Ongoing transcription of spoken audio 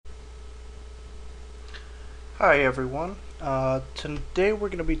Hi everyone. Today we're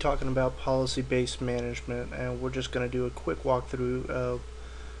going to be talking about policy-based management, and we're just going to do a quick walkthrough of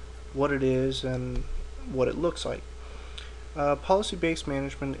what it is and what it looks like. Policy-based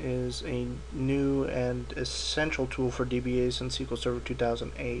management is a new and essential tool for DBAs in SQL Server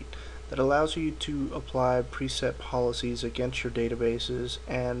 2008 that allows you to apply preset policies against your databases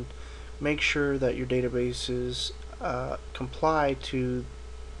and make sure that your databases comply to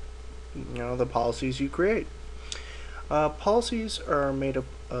the policies you create. Policies are made up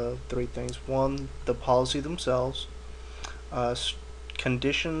of three things. One, the policy themselves, uh,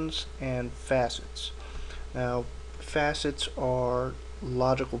 conditions, and facets. Now, facets are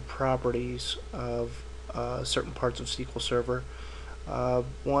logical properties of certain parts of SQL Server.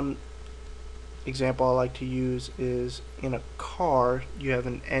 One example I like to use is in a car, you have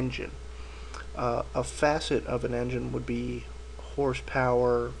an engine. A facet of an engine would be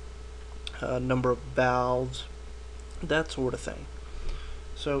horsepower, number of valves, that sort of thing.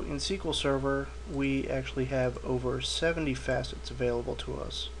 So in SQL Server, we actually have over 70 facets available to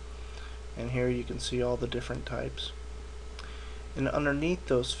us. And here you can see all the different types. And underneath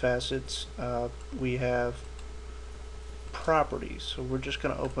those facets, we have properties. So we're just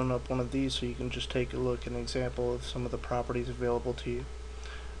going to open up one of these so you can just take a look at an example of some of the properties available to you.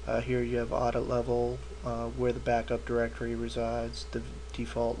 Here you have audit level, where the backup directory resides, the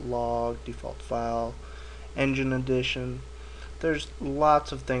default log, default file, engine edition. There's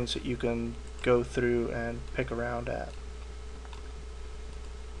lots of things that you can go through and pick around at.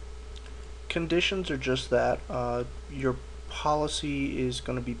 Conditions are just that. Your policy is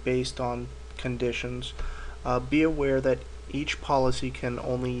going to be based on conditions. Be aware that each policy can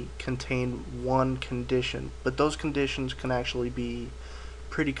only contain one condition, but those conditions can actually be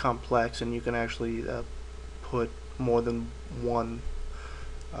pretty complex, and you can actually put more than one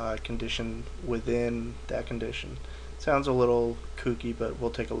condition within that condition. Sounds a little kooky, but we'll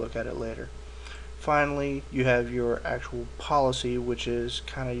take a look at it later. Finally, you have your actual policy, which is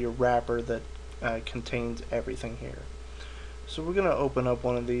kind of your wrapper that contains everything here. So we're going to open up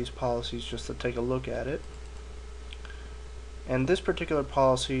one of these policies just to take a look at it. And this particular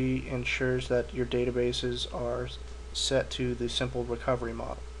policy ensures that your databases are set to the simple recovery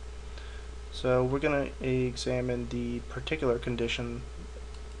model. So we're going to examine the particular condition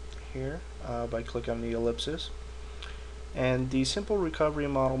here by clicking on the ellipsis. And the simple recovery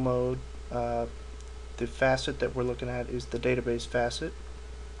model mode, the facet that we're looking at is the database facet.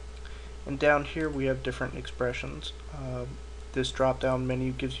 And down here we have different expressions. This drop down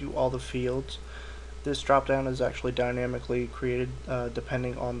menu gives you all the fields. This drop down is actually dynamically created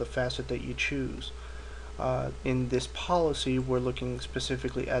depending on the facet that you choose. In this policy, we're looking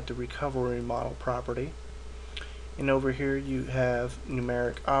specifically at the recovery model property. And over here you have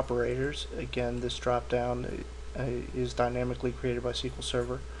numeric operators. Again, this drop down is dynamically created by SQL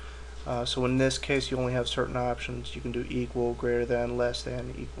Server. So in this case, you only have certain options. You can do equal, greater than, less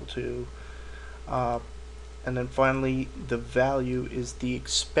than, equal to. And then finally, the value is the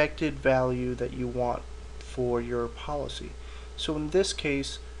expected value that you want for your policy. So in this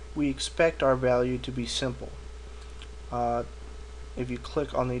case, we expect our value to be simple. If you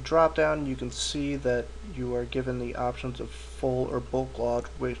click on the drop down, you can see that you are given the options of full or bulk log,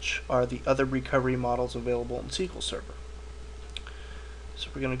 which are the other recovery models available in SQL Server. So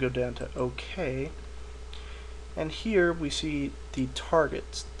we're going to go down to OK. And here we see the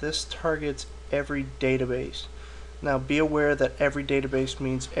targets. This targets every database. Now be aware that every database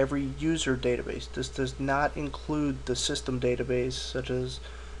means every user database. This does not include the system database such as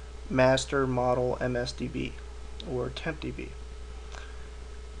master, model, MSDB, or tempDB.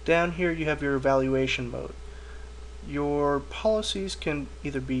 Down here you have your evaluation mode. Your policies can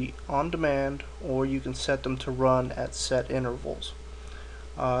either be on demand or you can set them to run at set intervals.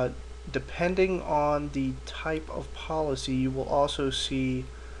 Depending on the type of policy, you will also see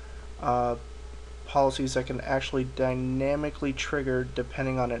policies that can actually dynamically trigger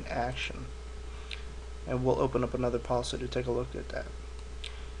depending on an action. And we'll open up another policy to take a look at that.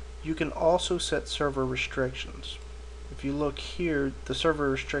 You can also set server restrictions. If you look here, the server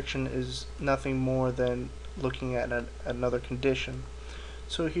restriction is nothing more than looking at another condition.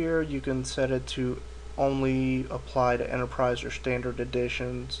 So here you can set it to only apply to enterprise or standard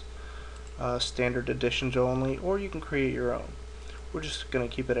editions only, or you can create your own. We're just going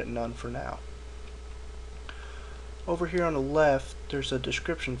to keep it at none for now. Over here on the left, there's a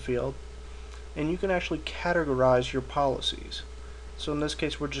description field, and you can actually categorize your policies. So in this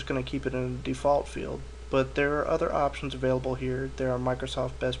case, we're just going to keep it in the default field, but there are other options available here. There are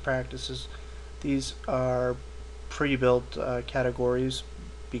Microsoft best practices. These are pre-built categories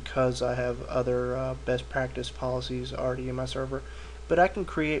because I have other best practice policies already in my server, but I can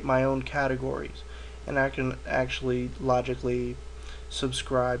create my own categories, and I can actually logically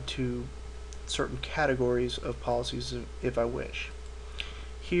subscribe to certain categories of policies if I wish.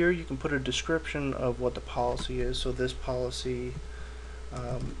 Here you can put a description of what the policy is. So this policy,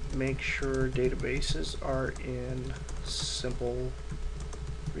 make sure databases are in simple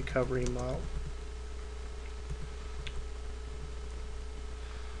recovery model.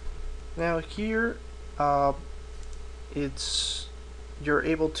 Now here, you're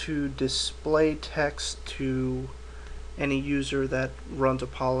able to display text to any user that runs a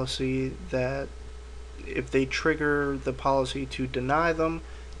policy that if they trigger the policy to deny them,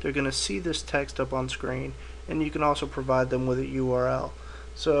 they're going to see this text up on screen, and you can also provide them with a URL.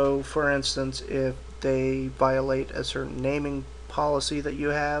 So for instance, if they violate a certain naming policy that you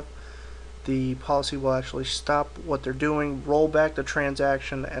have, the policy will actually stop what they're doing, roll back the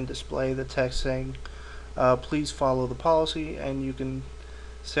transaction, and display the text saying, please follow the policy, and you can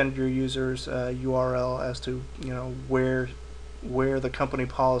send your users a URL as to where the company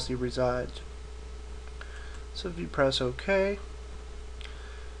policy resides. So if you press OK,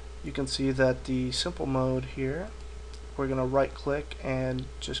 you can see that the simple mode here, we're going to right click and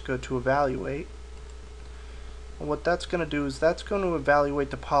just go to evaluate. And what that's going to do is that's going to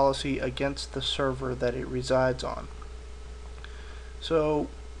evaluate the policy against the server that it resides on. So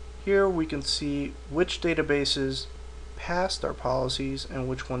here we can see which databases passed our policies and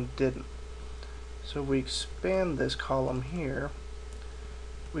which one didn't. So if we expand this column here,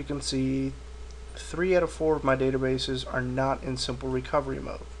 we can see 3 out of 4 of my databases are not in simple recovery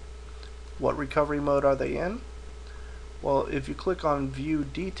mode. What recovery mode are they in? Well, if you click on View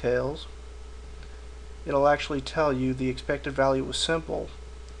Details, it'll actually tell you the expected value was simple,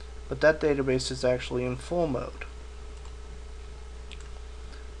 but that database is actually in full mode.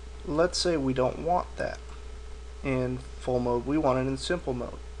 Let's say we don't want that in full mode, we want it in simple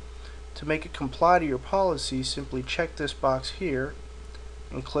mode. To make it comply to your policy, simply check this box here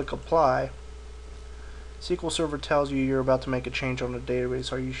and click Apply. SQL Server tells you you're about to make a change on the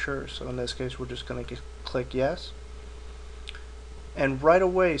database. Are you sure? So in this case, we're just going to click Yes. And right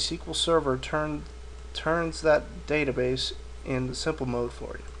away, SQL Server turns that database in the simple mode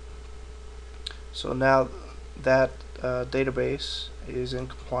for you. So now that database is in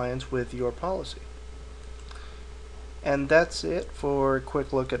compliance with your policy. And that's it for a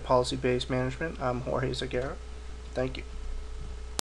quick look at policy-based management. I'm Jorge Zagara. Thank you.